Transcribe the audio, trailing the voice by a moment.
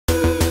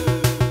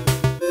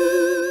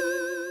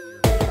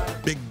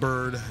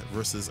BigBird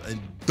versus a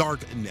Dark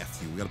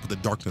Nephew. We got to put the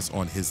darkness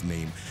on his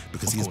name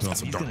because he's been on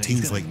some dark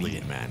teams lately. Need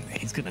it, man.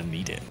 He's gonna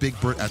need it.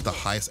 BigBird at the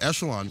highest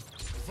echelon,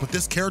 but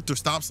this character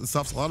stops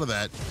a lot of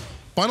that.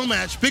 Final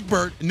match,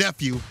 BigBird,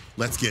 Nephew.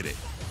 Let's get it.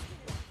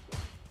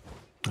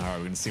 All right,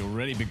 we're gonna see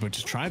already BigBird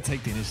just trying to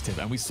take the initiative,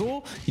 and we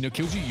saw, you know,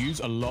 Killju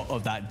use a lot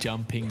of that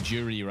jumping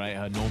jury, right?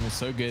 Her normal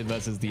so good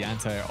versus the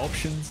anti-air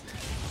options,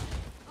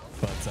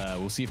 but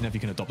we'll see if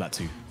Nephew can adopt that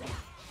too.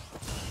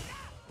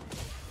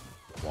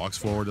 Walks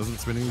forward, doesn't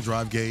spin any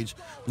drive gauge.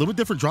 A little bit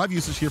different drive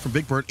usage here from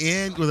BigBird,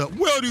 and with a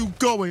 "where are you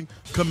going?"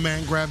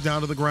 command grab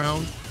down to the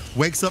ground.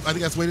 Wakes up, I think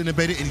that's waiting to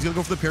bait it, and he's gonna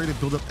go for the parry to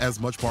build up as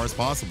much bar as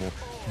possible.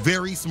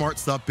 Very smart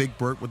stuff,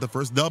 BigBird with the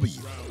first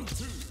W.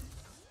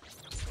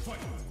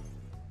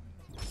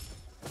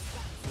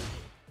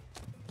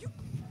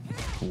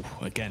 Ooh,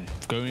 again,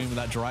 going in with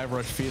that drive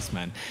rush fierce,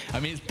 man. I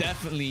mean, it's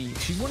definitely,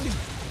 she's one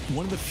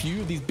of the few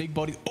of these big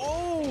bodies.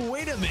 Oh,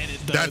 wait a minute.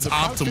 That's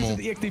optimal.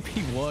 The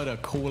EXDP, what a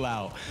call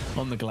out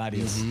on the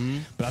Gladius.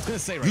 But I was going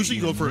to say, right, usually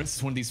you go for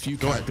it's one of these few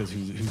characters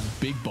who's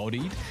big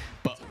bodied,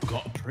 but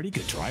got a pretty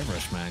good drive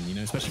rush, man, you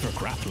know, especially for a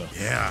grappler.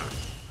 Yeah.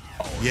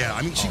 Yeah,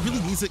 I mean, she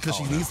really needs it because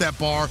she needs that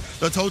bar,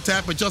 the toe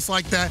tap, but just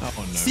like that,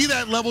 see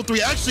that level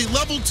 3, actually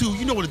level 2,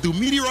 you know what to do,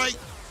 Meteorite,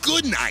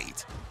 good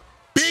night.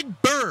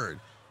 BigBird.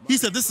 He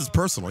said, this is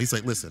personal. He's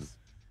like, listen,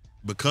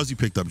 because you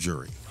picked up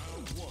jury,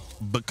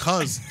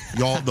 because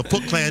y'all, the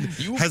Foot Clan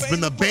has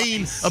been the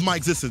bane of my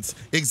existence.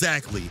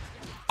 Exactly.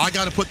 I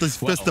got to put this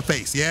fist to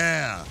face.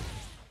 Yeah.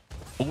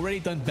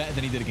 Already done better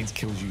than he did against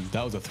Killju.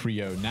 That was a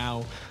 3-0.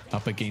 Now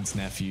up against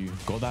Nephew.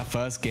 Got that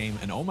first game.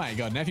 And oh my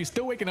God, Nephew's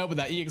still waking up with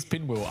that EX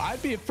pinwheel.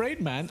 I'd be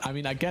afraid, man. I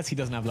mean, I guess he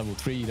doesn't have level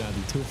 3. You don't have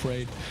to be too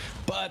afraid.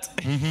 But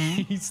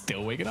he's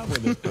still waking up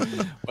with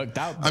it. Worked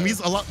out. I mean, he's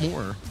a lot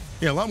more.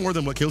 Yeah, a lot more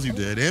than what Killju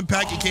did.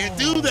 Impact, you can't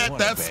do that.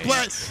 That's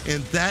splat.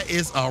 And that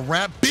is a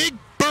wrap.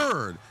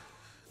 BigBird.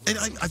 And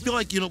I feel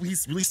like, you know,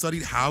 he's really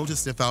studied how to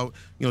sniff out,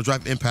 you know,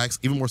 drive impacts,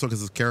 even more so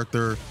because his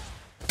character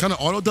kind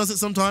of auto does it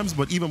sometimes,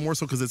 but even more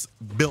so because it's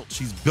built.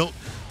 She's built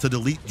to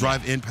delete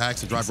drive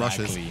impacts and drive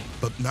rushes.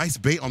 But nice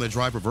bait on the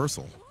drive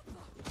reversal.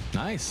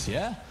 Nice,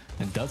 yeah.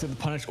 And does get the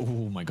punish. Oh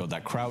my God,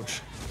 that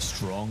crouch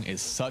strong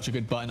is such a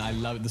good button. I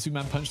love it. The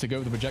Superman punch to go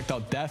with the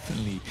projectile,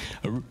 definitely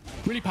a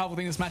really powerful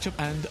thing in this matchup.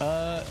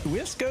 And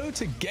let's go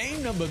to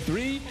game number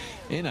 3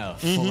 in a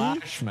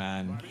flash,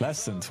 man.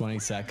 Less than 20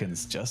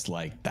 seconds, just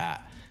like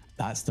that.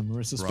 That's the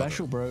Marissa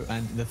special, bro.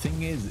 And the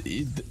thing is,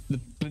 the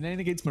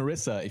banana against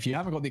Marissa, if you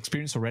haven't got the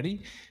experience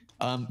already,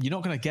 you're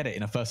not going to get it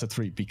in a first of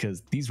 3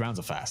 because these rounds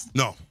are fast.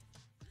 No.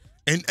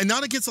 And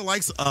not against the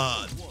likes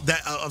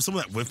of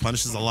someone that whiff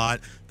punishes a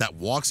lot, that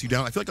walks you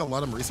down. I feel like a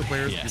lot of Marissa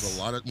players use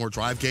a lot of more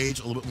drive gauge,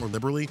 a little bit more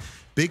liberally.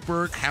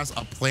 BigBird has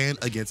a plan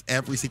against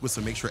every sequence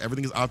to make sure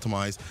everything is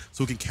optimized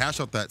so it can cash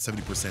out that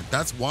 70%.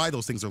 That's why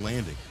those things are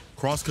landing.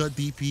 Crosscut,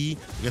 DP,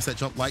 against that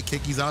jump light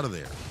kick, he's out of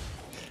there.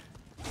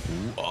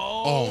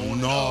 Oh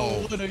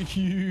no. What a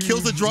huge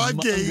kills the drive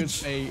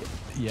gauge.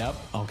 Yep.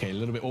 Okay, a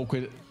little bit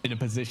awkward in a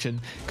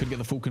position. Couldn't get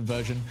the full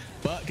conversion,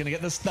 but gonna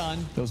get the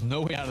stun. There was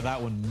no way out of that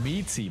one.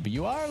 Meaty, but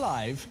you are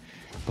alive.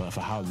 But for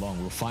how long?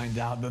 We'll find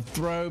out. The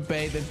throw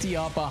bait, the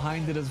DR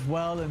behind it as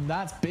well, and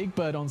that's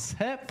BigBird on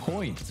set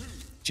point.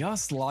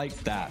 Just like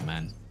that,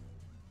 man.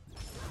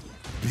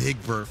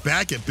 BigBird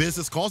back at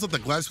business. Calls up the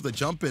Gladius with a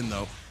jump in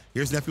though.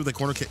 Here's Nephew with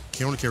the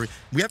counter carry.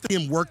 We have to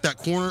see him work that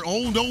corner.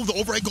 Oh no, the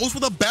overhead goes for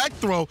the back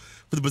throw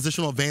for the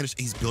positional advantage.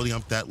 He's building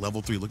up that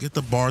level 3. Look at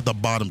the bar at the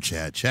bottom,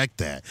 Chad. Check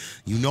that.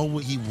 You know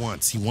what he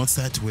wants. He wants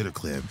that Twitter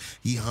clip.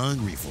 He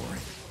hungry for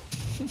it.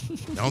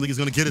 I don't think he's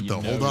gonna get it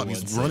though. Hold up,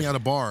 he's running out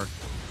of bar.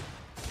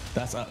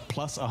 That's a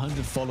plus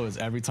 100 followers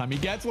every time he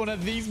gets one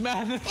of these,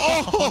 man.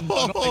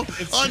 Oh,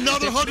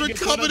 another 100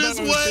 coming his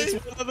way.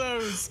 One of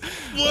those.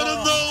 One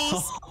of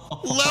those.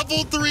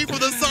 Level 3 for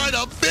the side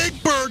of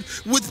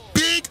BigBird with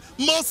big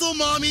muscle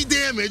mommy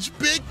damage.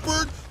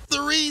 BigBird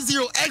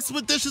 3-0,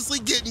 expeditiously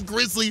getting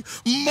Grizzly,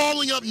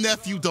 mauling up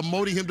Nephew,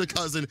 demoting him to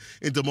cousin,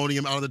 and demoting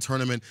him out of the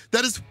tournament.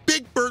 That is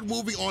BigBird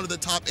moving on to the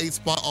top 8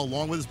 spot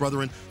along with his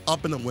brethren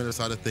up in the winner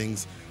side of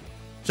things.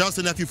 Shout out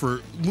to Nephew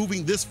for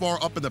moving this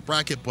far up in the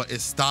bracket, but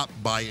it's stopped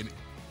by an,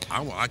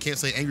 I can't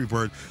say angry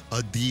bird,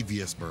 a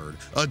devious bird,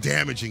 a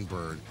damaging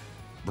bird.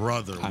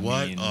 Brother,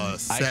 what a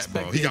set,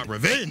 bro. He got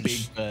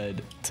revenge.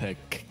 BigBird to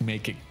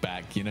make it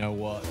back. You know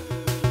what?